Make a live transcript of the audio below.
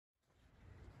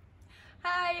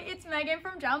Hi, it's Megan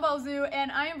from John Bell Zoo,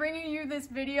 and I am bringing you this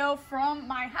video from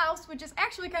my house, which is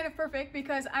actually kind of perfect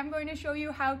because I'm going to show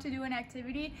you how to do an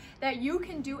activity that you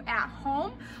can do at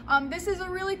home. This is a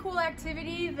really cool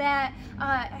activity that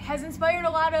has inspired a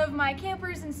lot of my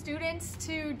campers and students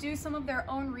to do some of their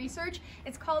own research.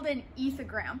 It's called an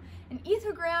ethogram. An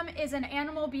ethogram is an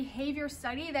animal behavior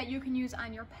study that you can use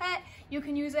on your pet. You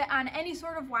can use it on any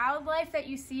sort of wildlife that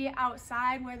you see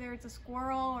outside, whether it's a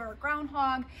squirrel or a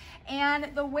groundhog.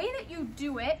 And the way that you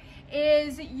do it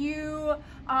is you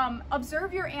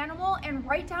observe your animal and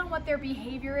write down what their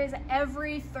behavior is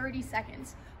every 30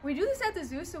 seconds. We do this at the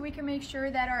zoo so we can make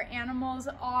sure that our animals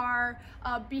are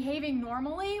behaving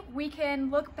normally. We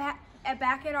can look back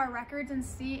at our records and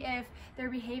see if their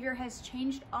behavior has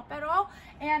changed up at all.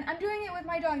 And I'm doing it with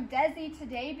my dog Desi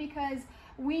today because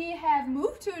we have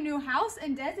moved to a new house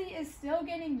and Desi is still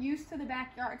getting used to the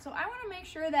backyard. So I want to make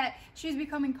sure that she's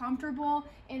becoming comfortable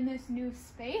in this new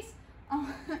space.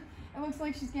 It looks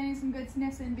like she's getting some good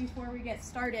sniffs in before we get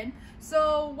started.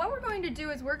 So what we're going to do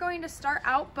is we're going to start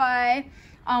out by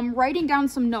writing down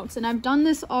some notes, and I've done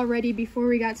this already before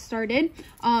we got started.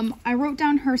 I wrote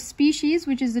down her species,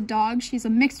 which is a dog. She's a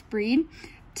mixed breed.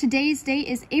 Today's date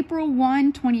is April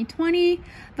 1, 2020.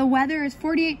 The weather is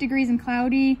 48 degrees and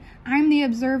cloudy. I'm the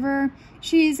observer.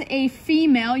 She's a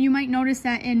female. You might notice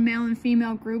that in male and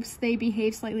female groups, they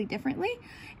behave slightly differently.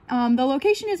 The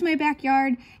location is my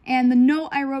backyard, and the note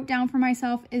I wrote down for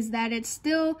myself is that it's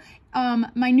still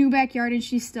my new backyard and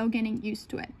she's still getting used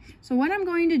to it. So what I'm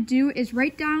going to do is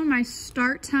write down my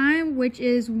start time, which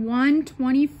is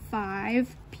 1:25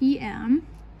 p.m.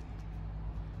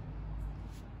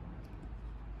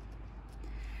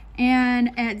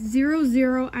 And at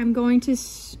 00, I'm going to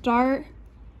start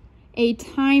a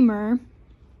timer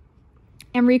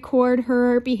and record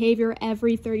her behavior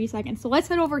every 30 seconds. So let's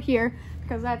head over here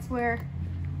because that's where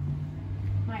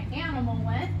my animal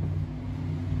went.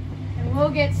 And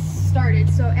we'll get started.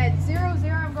 So at 00,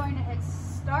 I'm going to hit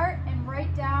start and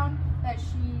write down that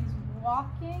she's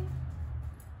walking.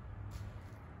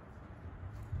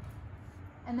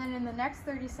 And then in the next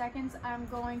 30 seconds, I'm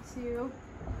going to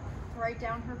write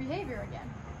down her behavior again.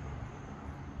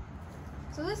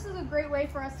 So this is a great way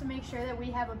for us to make sure that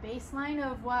we have a baseline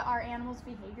of what our animals'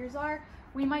 behaviors are.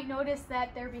 We might notice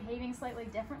that they're behaving slightly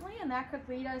differently, and that could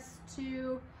lead us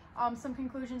to some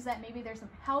conclusions that maybe there's some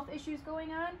health issues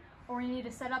going on, or we need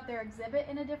to set up their exhibit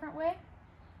in a different way.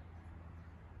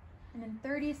 And in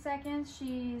 30 seconds,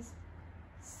 she's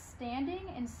standing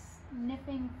and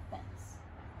sniffing fence.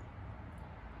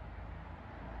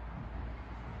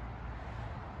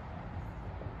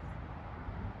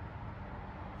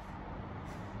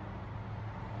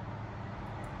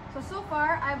 So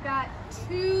far I've got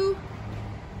 2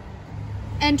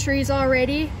 entries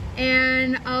already,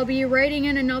 and I'll be writing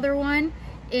in another one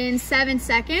in 7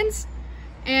 seconds,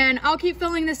 and I'll keep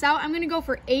filling this out. I'm gonna go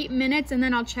for 8 minutes and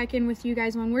then I'll check in with you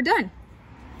guys when we're done.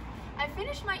 I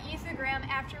finished my ethogram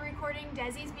after recording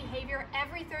Desi's behavior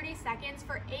every 30 seconds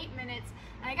for 8 minutes,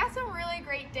 and I got some really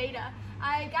great data.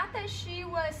 I got that she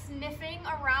was sniffing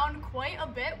around quite a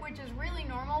bit, which is really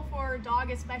normal for a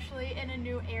dog, especially in a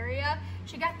new area.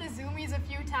 She got the zoomies a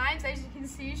few times. As you can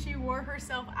see, she wore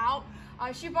herself out.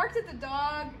 She barked at the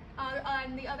dog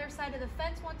on the other side of the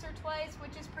fence once or twice,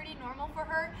 which is pretty normal for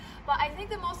her. But I think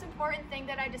the most important thing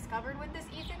that I discovered with this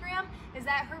ethogram is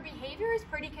that her behavior is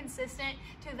pretty consistent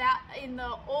to that in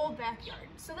the old backyard.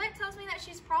 So that tells me that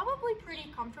she's probably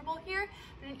pretty comfortable here.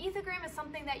 But an ethogram is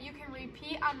something that you can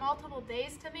repeat on multiple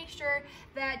days to make sure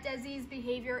that Desi's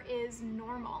behavior is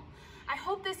normal. I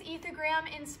hope this ethogram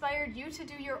inspired you to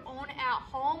do your own at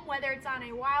home, whether it's on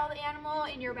a wild animal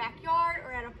in your backyard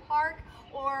or at a park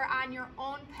or on your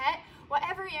own pet.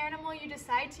 Whatever animal you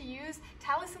decide to use,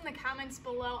 tell us in the comments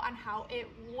below on how it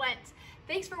went.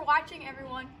 Thanks for watching,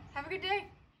 everyone. Have a good day.